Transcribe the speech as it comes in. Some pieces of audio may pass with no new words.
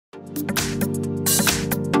Here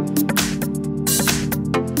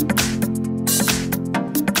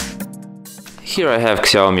I have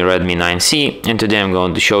XIAOMI Redmi 9C, and today I'm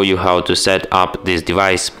going to show you how to set up this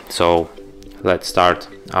device. So let's start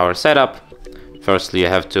our setup. Firstly, you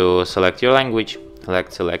have to select your language,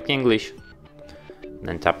 select English,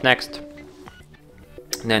 then tap next.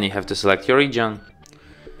 Then you have to select your region.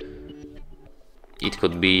 It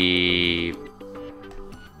could be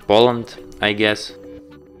Poland, I guess.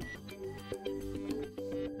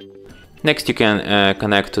 Next you can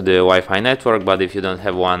connect to the Wi-Fi network, but if you don't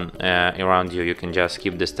have one around you, you can just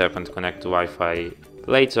skip the step and connect to Wi-Fi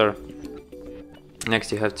later.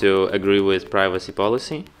 Next you have to agree with privacy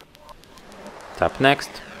policy. Tap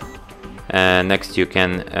next. Next you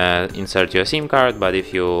can insert your SIM card, but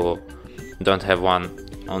if you don't have one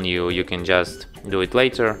on you, you can just do it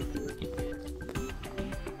later.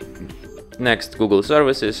 Next, Google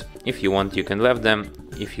services. If you want, you can leave them.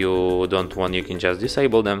 If you don't want, you can just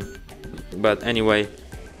disable them. But anyway,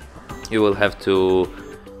 you will have to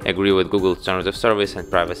agree with Google terms of service and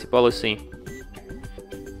privacy policy.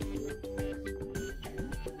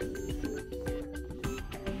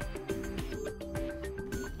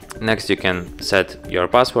 Next you can set your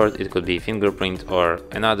password. It could be fingerprint or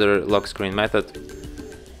another lock screen method,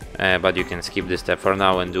 but you can skip this step for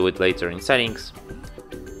now and do it later in settings.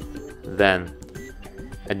 Then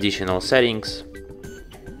additional settings.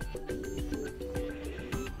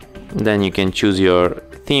 Then you can choose your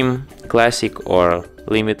theme, classic or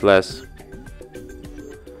limitless,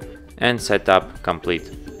 and setup complete.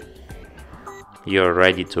 You're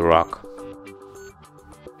ready to rock.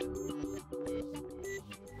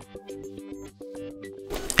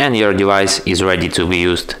 And your device is ready to be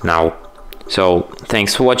used now. So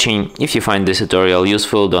thanks for watching. If you find this tutorial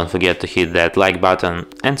useful, don't forget to hit that like button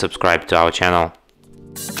and subscribe to our channel.